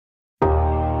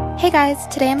Hey guys,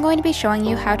 today I'm going to be showing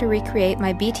you how to recreate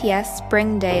my BTS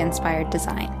Spring Day inspired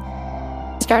design.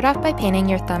 Start off by painting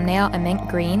your thumbnail a mint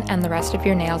green and the rest of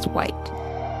your nails white.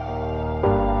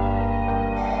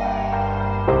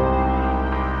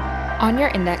 On your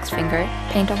index finger,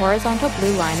 paint a horizontal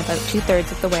blue line about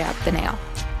 2/3 of the way up the nail.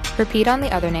 Repeat on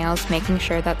the other nails, making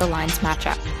sure that the lines match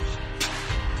up.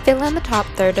 Fill in the top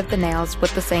third of the nails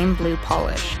with the same blue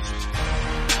polish.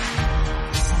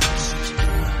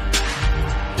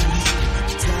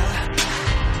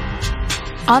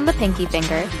 On the pinky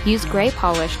finger, use gray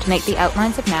polish to make the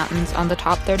outlines of mountains on the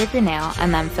top third of your nail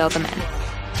and then fill them in.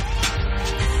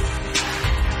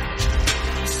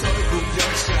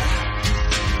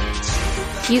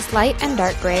 Use light and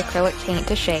dark gray acrylic paint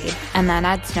to shade, and then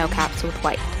add snow caps with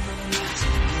white.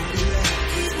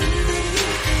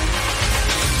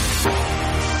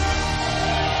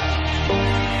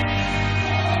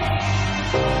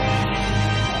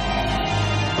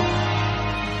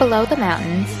 Below the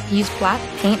mountains, use black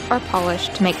paint or polish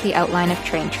to make the outline of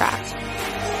train tracks.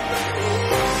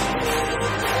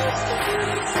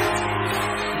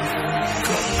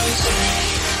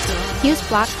 Use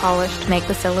black polish to make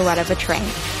the silhouette of a train.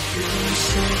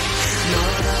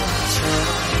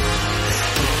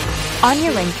 On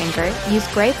your ring finger, use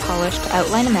gray polish to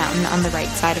outline a mountain on the right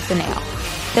side of the nail.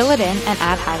 Fill it in and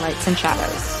add highlights and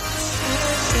shadows.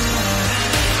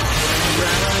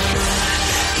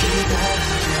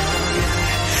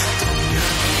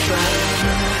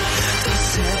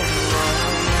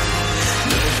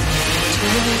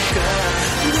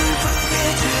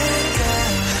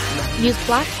 Use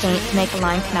black paint to make a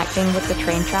line connecting with the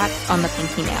train tracks on the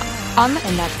pinky nail. On the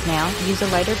index nail, use a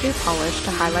lighter blue polish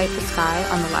to highlight the sky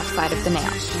on the left side of the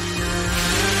nail.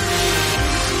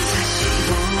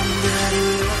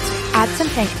 Add some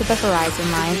pink to the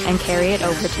horizon line and carry it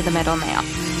over to the middle nail.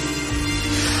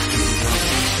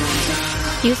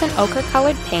 Use an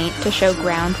ochre-colored paint to show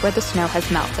ground where the snow has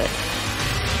melted.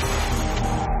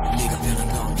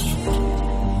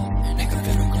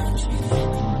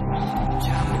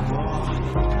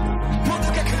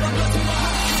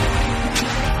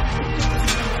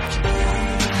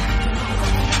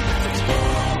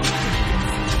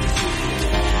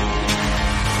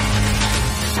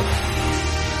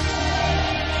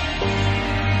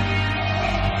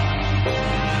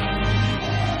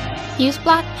 Use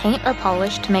black paint or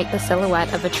polish to make the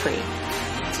silhouette of a tree.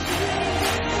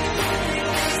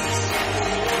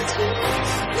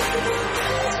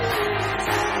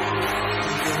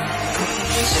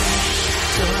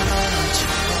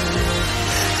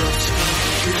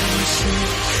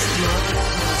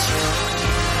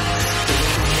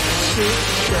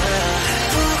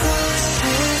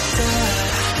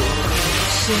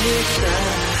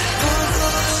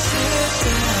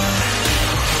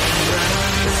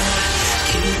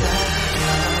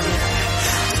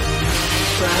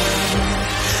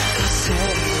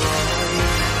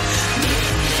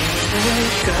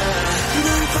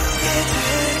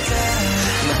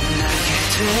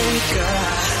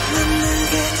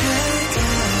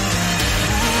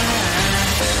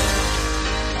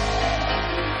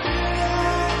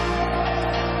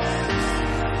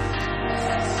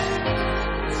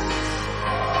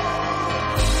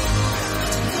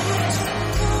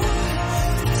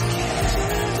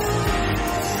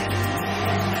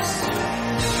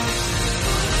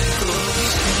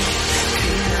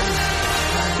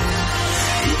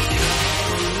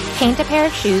 Paint a pair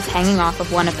of shoes hanging off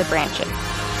of one of the branches.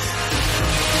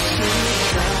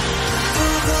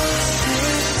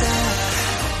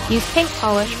 Use pink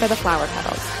polish for the flower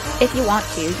petals. If you want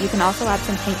to, you can also add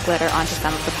some pink glitter onto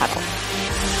some of the petals.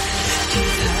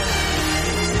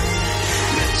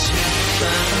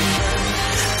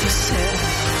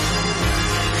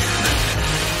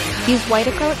 Use white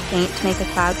acrylic paint to make a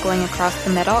cloud going across the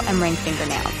middle and ring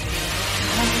fingernails.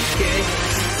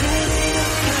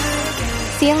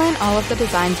 Seal in all of the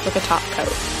designs with a top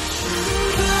coat.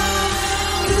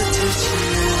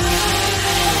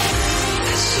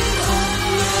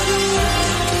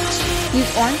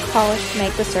 Use orange polish to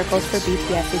make the circles for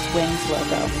BTS's Wings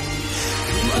logo.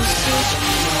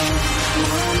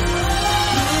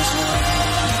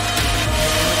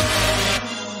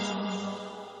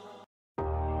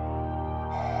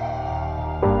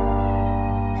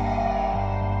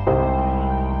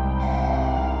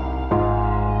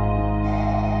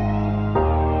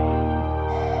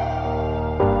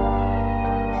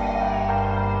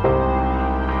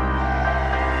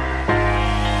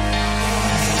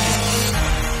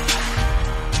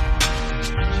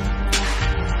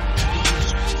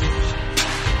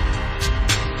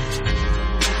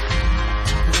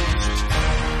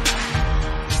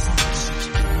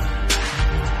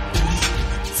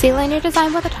 Sealing your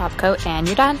design with a top coat and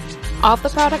you're done. All of the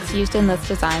products used in this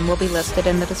design will be listed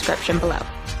in the description below.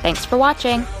 Thanks for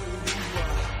watching!